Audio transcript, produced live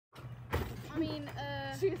I mean,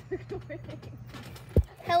 She's recording.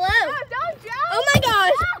 hello. Oh, don't jump. Oh my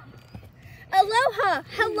gosh. Aloha.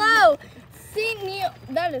 Hello.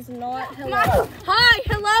 That is not hello. Hi.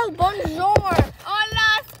 Hello. Bonjour.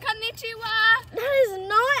 Hola, konnichiwa. That is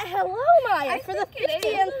not hello, Maya. For the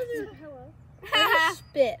 50th. Haha.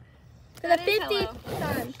 Spit. For the That is 50th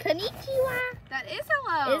time. Konnichiwa. That is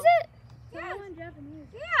hello. Is it? Yes. in Japanese.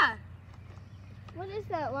 Yeah. What is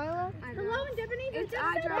that, Lila? Hello in Japanese. It's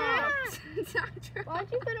I just said eyedrops. It's eyedrops. Why'd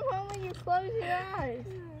you put them on when you close your eyes?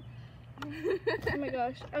 Oh my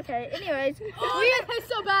gosh. Okay, anyways. Oh, that is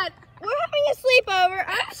so bad. We're having a sleepover.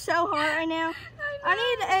 I'm so hot right now. I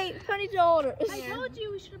need a pony shoulders. I told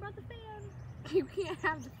you we should have brought the fan. You can't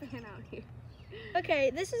have the fan out here. Okay,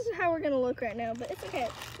 this is how we're gonna look right now, but it's okay.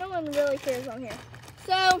 No one really cares on here.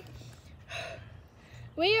 So,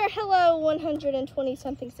 we are 120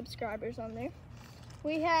 something subscribers on there.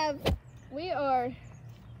 We are,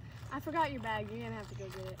 I forgot your bag. You're gonna have to go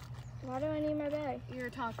get it. why do I need my bag? Your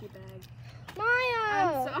talkie bag.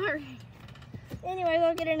 Maya! I'm sorry. Anyways,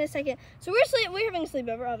 I'll get it in a second. So we're having a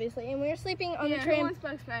sleepover, obviously, and we're sleeping on the Who tram. wants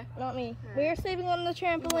bug spray? Not me. Alright. We're sleeping on the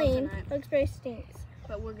trampoline. tonight. Bug spray stinks.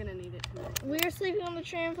 But we're gonna need it tonight. We're sleeping on the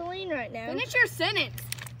trampoline right now. Finish your sentence.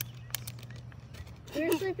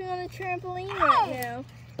 We're sleeping on the trampoline right now.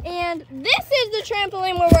 And this is the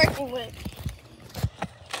trampoline we're working with.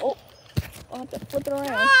 Oh, I'll have to flip it around.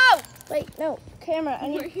 No! Wait, no, camera. I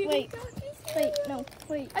need, wait, no,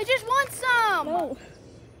 wait. I just want some. No.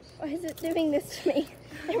 Why is it doing this to me?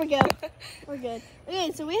 There we go. We're good.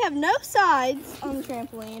 Okay, so we have no sides on the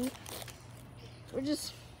trampoline. We're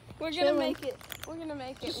just We're gonna chilling. make it. We're gonna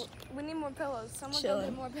make it. We need more pillows. Someone go Chilling.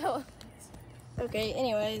 get more pillows. Okay,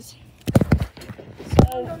 anyways.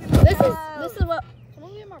 So this is what.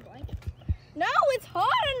 Someone get more blanket. No, it's hot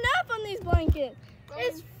enough on these blankets.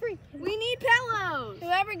 It's freaking. We need pillows.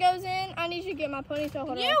 Whoever goes in, I need you to get my ponytail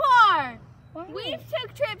holder. You are. Why? We've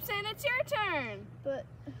took trips in. It's your turn. But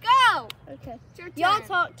Go. okay, It's your turn. y'all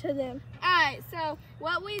talk to them. All right. So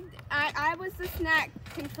what I was the snack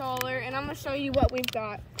controller, and I'm gonna show you what we've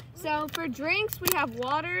got. So for drinks, we have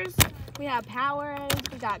waters, we have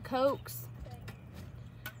Powerade, we got Cokes.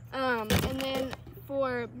 And then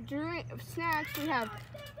for snacks, we have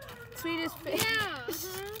Swedish Fish,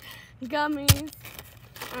 gummies.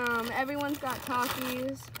 Everyone's got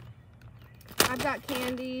Takis. I've got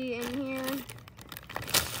candy in here.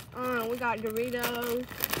 We got Doritos,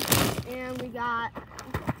 and we got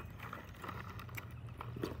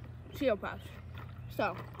Cheeto Puffs.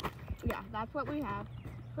 So, yeah, that's what we have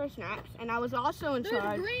for snacks. And I was also in There's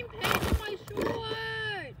charge. green paint on my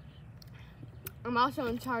shorts. I'm also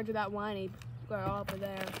in charge of that whiny girl over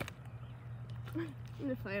there. I'm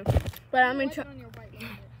just playing. But I'm in White charge. on your white blanket.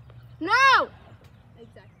 No!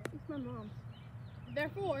 Exactly. It's my mom.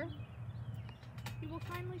 Therefore, you will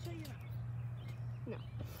kindly shut your mouth.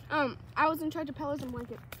 I was in charge of pillows and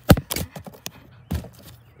blankets.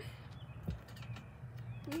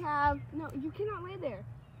 We have, no, you cannot lay there.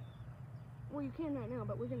 Well, you can right now,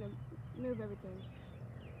 but we're gonna move everything.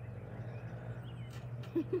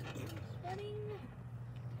 Sweating.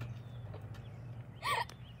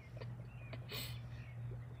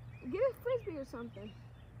 Get a frisbee or something.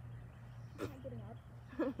 I'm not getting up.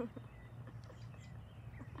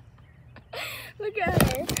 Look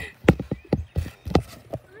at her. I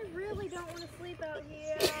really don't want to sleep out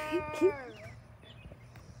here.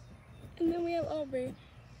 And then we have Aubrey.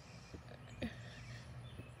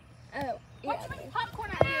 Oh, What's yeah. with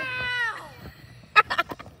popcorn out here? You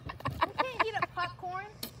can't eat up popcorn.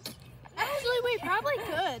 Actually, we probably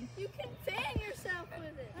could. You can fan yourself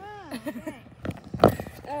with it.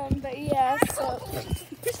 But yeah, so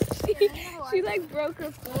she like broke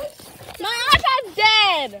her foot. My iPad's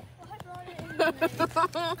dead. I'm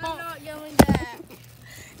not going back.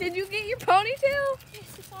 Did you get your ponytail?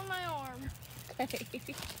 It's on my arm. Okay.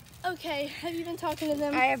 Okay, have you been talking to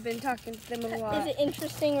them? I have been talking to them a lot. Is it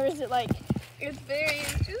interesting or is it like? It's very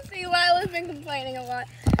interesting. Lila's been complaining a lot.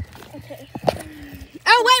 Okay.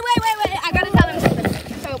 Oh, wait. I gotta tell them something.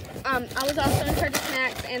 So, I was also in charge of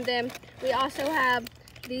snacks, and then we also have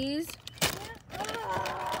these,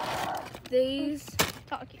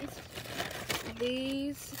 Talkies.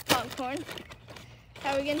 these, Popcorn.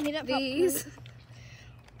 How are we gonna heat up these. popcorn?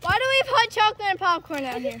 Why do we have hot chocolate and popcorn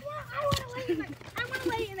out here? I want to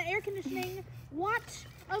lay in the air conditioning, watch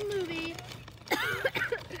a movie,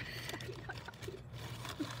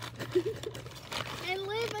 and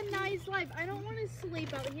live a nice life. I don't want to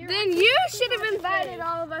sleep out here. Then you should have invited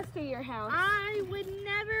all of us to your house. I would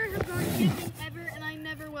never have gone camping ever, and I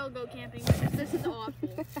never will go camping because this is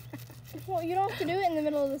awful. Well, you don't have to do it in the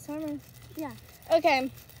middle of the summer. Yeah. Okay.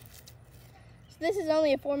 this is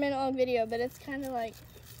only a 4-minute long video, but it's kind of like,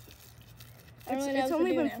 I don't really know It's what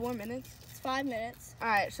only to do been now. 4 minutes. It's 5 minutes. All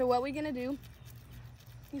right, so what we gonna do?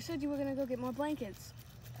 You said you were gonna go get more blankets.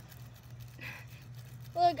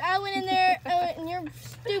 Look, I went in there, and your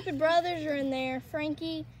stupid brothers are in there.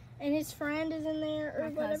 Frankie and his friend is in there, or My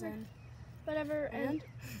whatever. cousin. Whatever. And?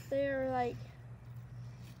 they're like,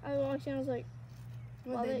 I walked in, I was like,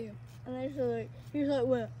 What'd they do? and they're just like, he was like,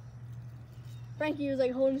 what? Frankie was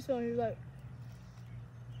like holding his phone, he was like,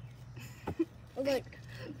 I was like,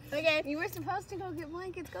 okay. You were supposed to go get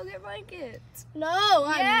blankets. Go get blankets. No,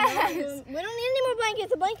 Yes. we don't need any more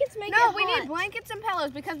blankets. The blankets make No, it we hot. need blankets and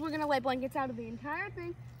pillows because we're gonna lay blankets out of the entire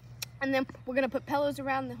thing, and then we're gonna put pillows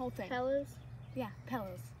around the whole thing. Pillows. Yeah,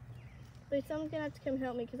 pillows. Wait, someone's gonna have to come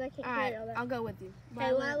help me because I can't All carry right, all that. I'll go with you.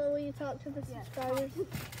 Hey, Lila, will you talk to the subscribers?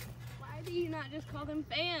 Why do you not just call them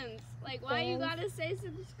fans? Like, why you Fans. gotta say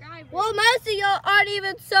subscribers? Well, most of y'all aren't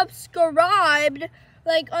even subscribed.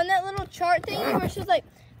 Like on that little chart thing where it's just like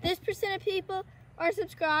this % of people are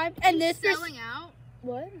subscribed and this selling out?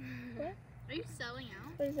 What? Are you selling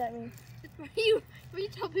out? What does that mean? Where you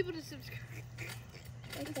tell people to subscribe?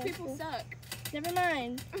 Okay, People cool. suck. Never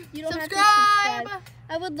mind. You don't have to Subscribe! subscribe.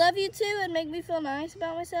 I would love you to and make me feel nice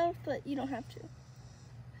about myself, but you don't have to.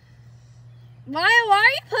 Maya, why are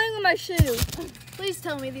you playing with my shoe? Please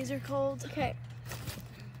tell me these are cold. Okay.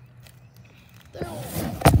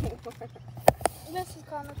 This is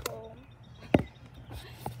kind of cold.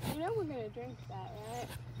 You know we're gonna drink that, right?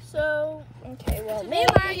 So, okay, well, me and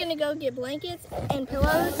Lila are gonna go get blankets and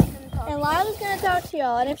pillows, and Lila's gonna talk to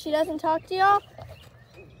y'all. And if she doesn't talk to y'all,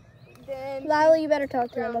 Then Lila, you better talk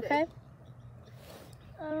to them, Grounded. okay?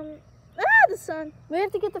 The sun. We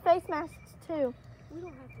have to get the face masks too. we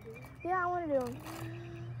don't have to do it. Yeah, I want to do them.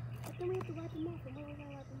 Then we have to wipe them off. And we're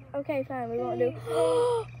gonna wipe them off. Okay, fine, we won't do.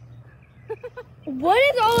 What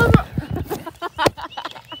is all of?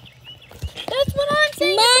 That's what I'm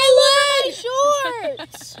saying. My leg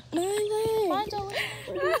shorts. My leg. Mine's all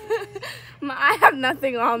I have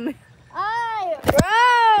nothing on me.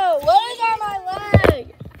 Bro, what is on my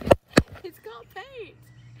leg? It's got paint.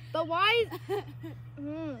 But why?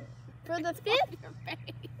 For the fifth? Your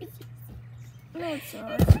face. No, it's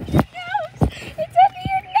not. It's under your nose. It's under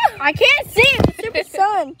your nose. I can't see it. The stupid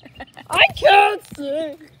sun. I can't see.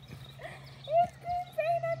 It's green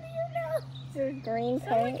paint under your nose. There's green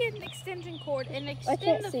Someone paint. get an extension cord and can't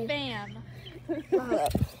extend the see. fan.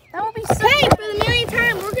 That would be so. Hey, for the millionth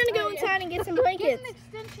time, we're gonna go inside and get some Get blankets. an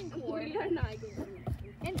extension cord We are not getting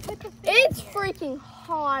and put the fan It's in. freaking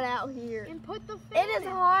hot out here. And put the fan It is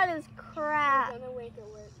in. hot as crap. We're gonna wake it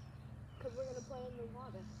with, because we're gonna play in the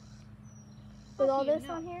water. With all you, this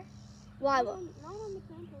no. on here? Not Lila. on the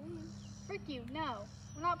trampoline. Frick you, no.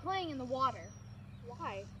 We're not playing in the water.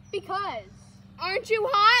 Why? Because. Aren't you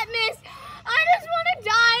hot, miss? I just want to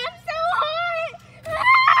die. I'm so hot.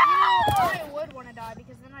 I would want to die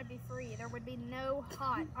because then I'd be free. There would be no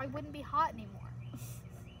hot. I wouldn't be hot anymore.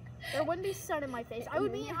 There wouldn't be sun in my face. I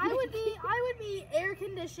would be air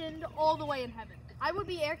conditioned all the way in heaven. I would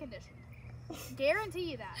be air conditioned.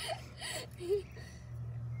 Guarantee you that.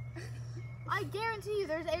 I guarantee you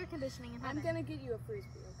there's air conditioning in heaven. I'm gonna get you a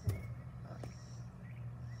frisbee, okay?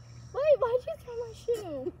 Wait, why'd you throw my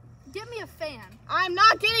shoe? Get me a fan. I'm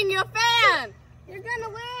not getting you a fan. You're gonna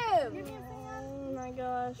live. Give me a fan. Oh my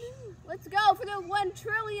gosh. Let's go for the 1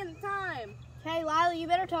 trillionth time. Okay, Lila, you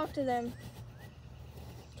better talk to them.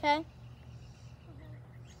 Okay?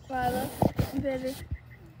 Lila, you better.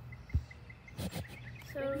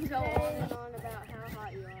 So You can go on and on about how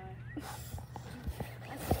hot you are.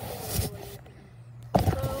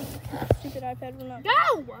 stupid iPad will not. Go!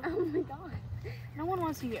 Oh my god. No one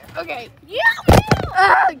wants to hear. Okay. You'll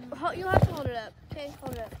have to hold it up. Okay,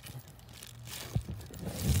 hold it up.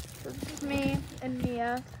 So this is me and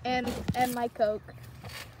Mia and my Coke.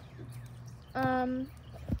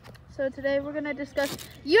 So today we're gonna discuss.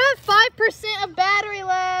 You have 5% of battery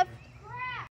left.